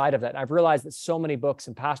one side of that. I've realized that so many books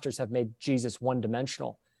and pastors have made Jesus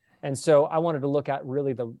one-dimensional. And so I wanted to look at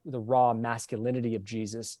really the raw masculinity of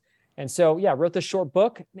Jesus. And so, wrote this short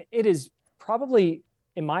book. It is probably,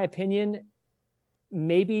 in my opinion,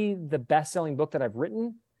 maybe the best-selling book that I've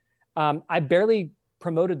written. I barely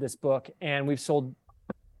promoted this book, and we've sold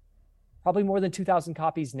probably more than 2,000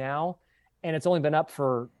 copies now. And it's only been up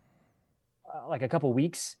for like a couple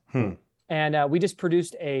weeks. And we just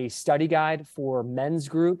produced a study guide for men's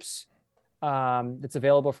groups that's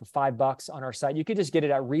available for $5 on our site. You could just get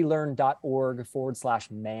it at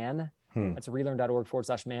relearn.org/man. That's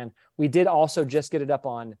relearn.org/man. We did also just get it up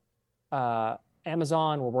on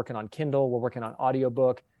Amazon. We're working on Kindle. We're working on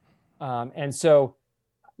audiobook. And so,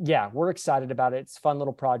 we're excited about it. It's a fun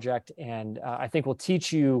little project. And I think we'll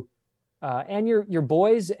teach you and your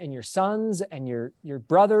boys and your sons and your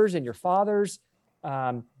brothers and your fathers.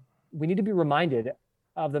 We need to be reminded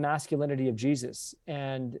of the masculinity of Jesus.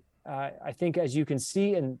 And I think, as you can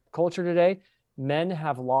see in culture today, men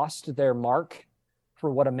have lost their mark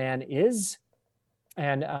for what a man is.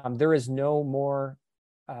 And there is no more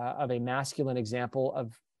of a masculine example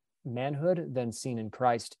of manhood than seen in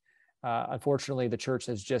Christ. Unfortunately, the church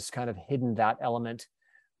has just kind of hidden that element,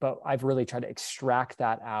 but I've really tried to extract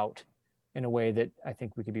that out in a way that I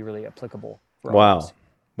think we could be really applicable for all of us.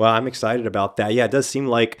 Well, I'm excited about that. Yeah, it does seem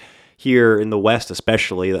like here in the West,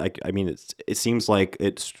 especially, it seems like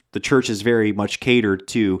the church is very much catered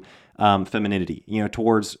to femininity,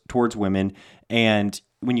 towards women. And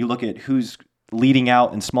when you look at who's leading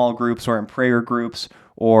out in small groups or in prayer groups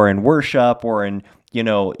or in worship or in,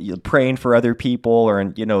 praying for other people or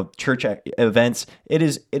in, church events, it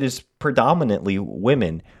is predominantly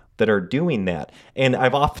women that are doing that. And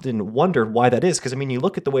I've often wondered why that is, because you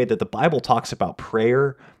look at the way that the Bible talks about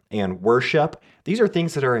prayer and worship. These are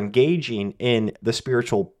things that are engaging in the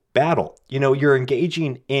spiritual battle. You're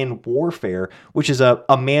engaging in warfare, which is a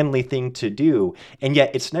manly thing to do. And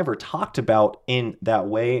yet it's never talked about in that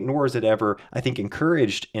way, nor is it ever, I think,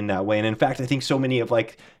 encouraged in that way. And in fact, I think so many of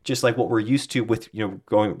just like what we're used to with,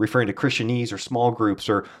 referring to Christianese or small groups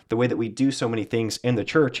or the way that we do so many things in the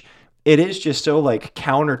church, it is just so like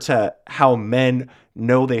counter to how men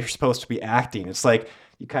know they're supposed to be acting. It's like,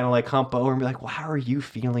 you kind of like hump over and be like, well, how are you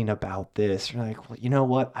feeling about this? You're like, well, you know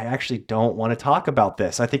what? I actually don't want to talk about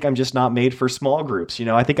this. I think I'm just not made for small groups.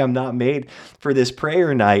 I think I'm not made for this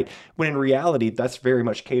prayer night, when in reality, that's very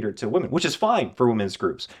much catered to women, which is fine for women's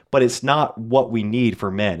groups, but it's not what we need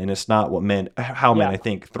for men. And it's not what how men, I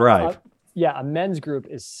think, thrive. A men's group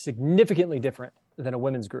is significantly different than a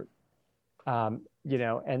women's group.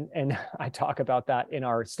 And I talk about that in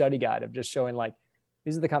our study guide of just showing like,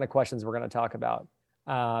 these are the kind of questions we're going to talk about.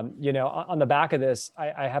 On the back of this,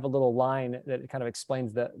 I have a little line that kind of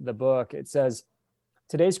explains the book. It says,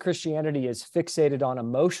 today's Christianity is fixated on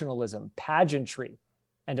emotionalism, pageantry,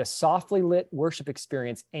 and a softly lit worship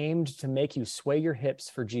experience aimed to make you sway your hips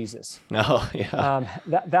for Jesus. Oh, yeah.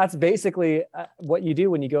 That's basically what you do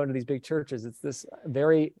when you go into these big churches. It's this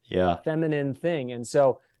very feminine thing. And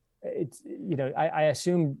so it's, I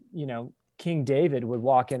assume, King David would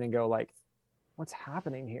walk in and go like, what's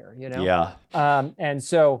happening here, Yeah. And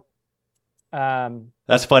so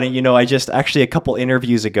that's funny. I just actually a couple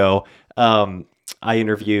interviews ago, I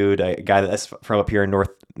interviewed a guy that's from up here in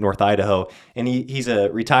North Idaho, and he's a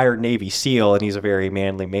retired Navy SEAL, and he's a very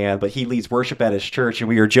manly man, but he leads worship at his church. And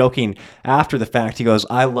we were joking after the fact. He goes,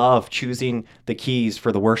 I love choosing the keys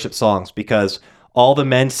for the worship songs because all the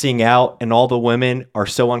men sing out and all the women are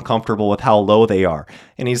so uncomfortable with how low they are.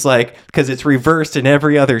 And he's like, because it's reversed in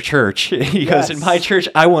every other church. He goes, in my church,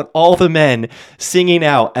 I want all the men singing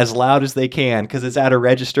out as loud as they can because it's at a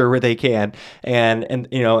register where they can. And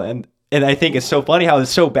I think it's so funny how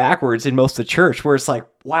it's so backwards in most of the church, where it's like,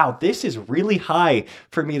 wow, this is really high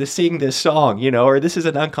for me to sing this song, or this is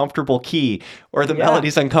an uncomfortable key, or the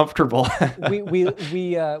melody's uncomfortable.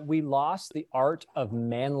 we lost the art of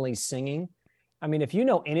manly singing. I mean, if you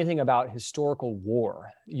know anything about historical war,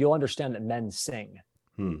 you'll understand that men sing.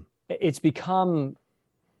 It's become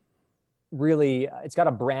really, it's got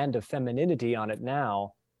a brand of femininity on it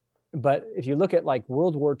now. But if you look at like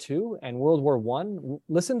World War II and World War I,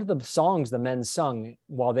 listen to the songs the men sung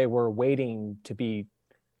while they were waiting to be,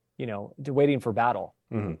 waiting for battle.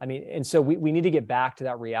 Mm-hmm. I mean, and so we need to get back to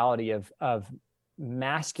that reality of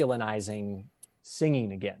masculinizing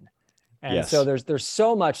singing again. And so there's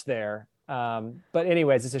so much there. But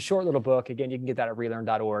anyways, it's a short little book. Again, you can get that at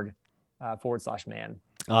relearn.org /man.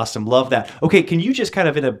 Awesome. Love that. Okay. Can you just kind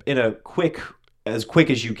of in a quick as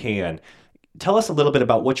you can, tell us a little bit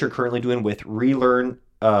about what you're currently doing with Reformation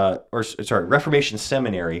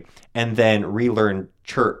Seminary and then Relearn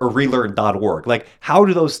Church or relearn.org. Like, how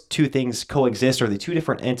do those two things coexist? Are they two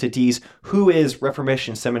different entities? Who is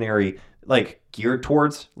Reformation Seminary like geared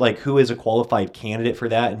towards? Like, who is a qualified candidate for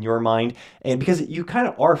that in your mind? And because you kind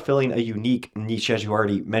of are filling a unique niche, as you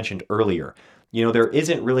already mentioned earlier. There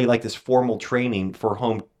isn't really like this formal training for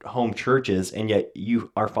home churches, and yet you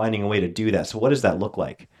are finding a way to do that. So what does that look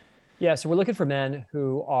like? Yeah, so we're looking for men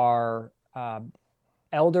who are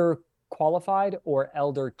elder qualified or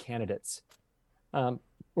elder candidates. We're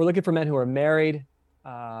looking for men who are married,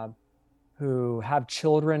 who have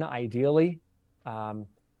children, ideally. Some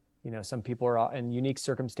people are in unique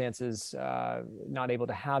circumstances, not able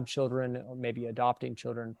to have children, or maybe adopting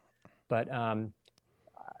children. But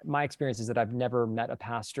my experience is that I've never met a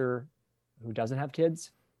pastor who doesn't have kids,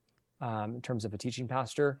 in terms of a teaching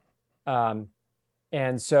pastor.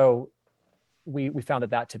 And so we found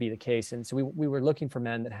that to be the case. And so we were looking for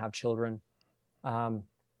men that have children.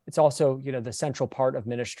 It's also, the central part of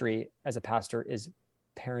ministry as a pastor is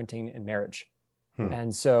parenting and marriage.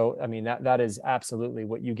 And so, I mean, that is absolutely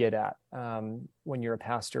what you get at when you're a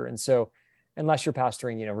pastor. And so unless you're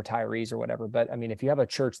pastoring, retirees or whatever, but I mean, if you have a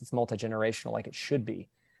church that's multi-generational, like it should be,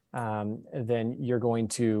 then you're going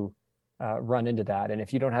to run into that. And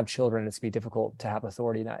if you don't have children, it's going to be difficult to have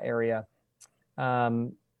authority in that area.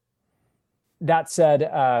 That said,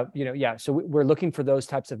 so we're looking for those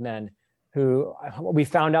types of men who we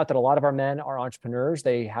found out that a lot of our men are entrepreneurs.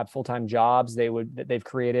 They have full-time jobs that they've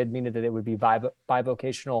created, meaning that they would be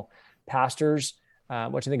bivocational pastors,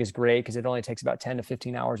 which I think is great because it only takes about 10 to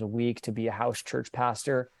 15 hours a week to be a house church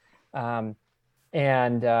pastor. We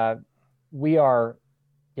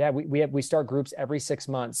start groups every 6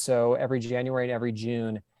 months. So every January and every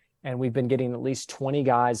June. And we've been getting at least 20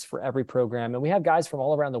 guys for every program. And we have guys from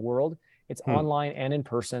all around the world. It's online and in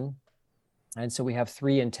person. And so we have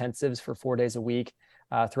 3 intensives for 4 days a week.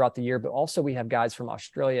 throughout the year. But also we have guys from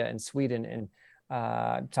Australia and Sweden, and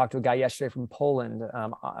talked to a guy yesterday from Poland,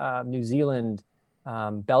 New Zealand,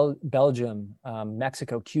 Belgium,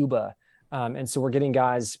 Mexico, Cuba. And so we're getting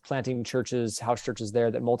guys planting churches, house churches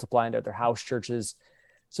there that multiply into their house churches.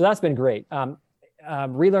 So that's been great.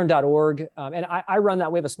 Relearn.org. And I run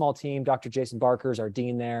that. We have a small team. Dr. Jason Barker is our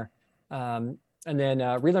dean there. And then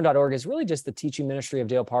Relearn.org is really just the teaching ministry of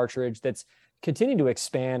Dale Partridge that's continuing to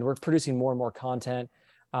expand. We're producing more and more content.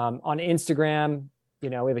 On Instagram, we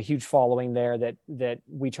have a huge following there that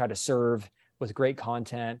we try to serve with great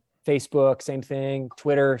content. Facebook, same thing.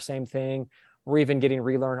 Twitter, same thing. We're even getting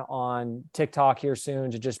Relearn on TikTok here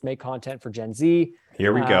soon to just make content for Gen Z.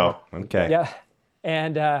 Here we go. Okay. Yeah.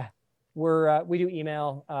 And we do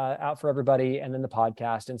email out for everybody, and then the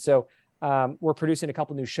podcast. And so we're producing a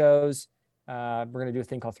couple new shows. We're going to do a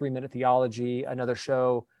thing called 3-Minute Theology, another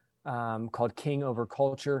show called King Over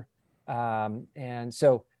Culture. And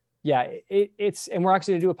so, yeah, and we're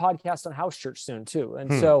actually going to do a podcast on house church soon too.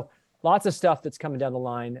 And so lots of stuff that's coming down the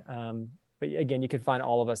line. But again, you can find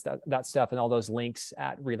all of us, that stuff and all those links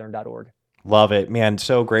at relearn.org. Love it, man.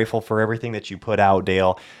 So grateful for everything that you put out,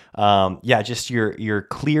 Dale. Just your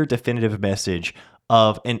clear, definitive message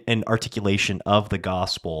of an articulation of the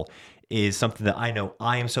gospel is something that I know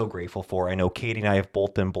I am so grateful for. I know Katie and I have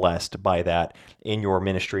both been blessed by that in your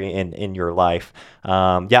ministry and in your life.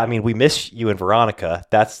 We miss you and Veronica.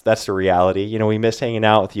 That's the reality. We miss hanging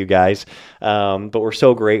out with you guys. But we're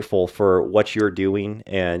so grateful for what you're doing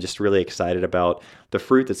and just really excited about the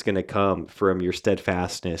fruit that's going to come from your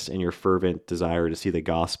steadfastness and your fervent desire to see the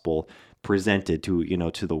gospel presented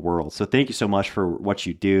to the world. So thank you so much for what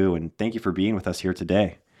you do, and thank you for being with us here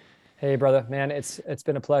today. Hey, brother, man, it's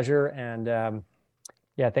been a pleasure. And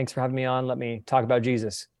thanks for having me on. Let me talk about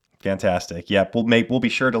Jesus. Fantastic. Yeah, we'll be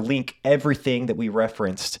sure to link everything that we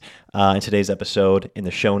referenced in today's episode in the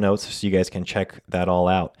show notes so you guys can check that all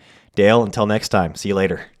out. Dale, until next time, see you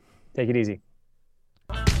later. Take it easy.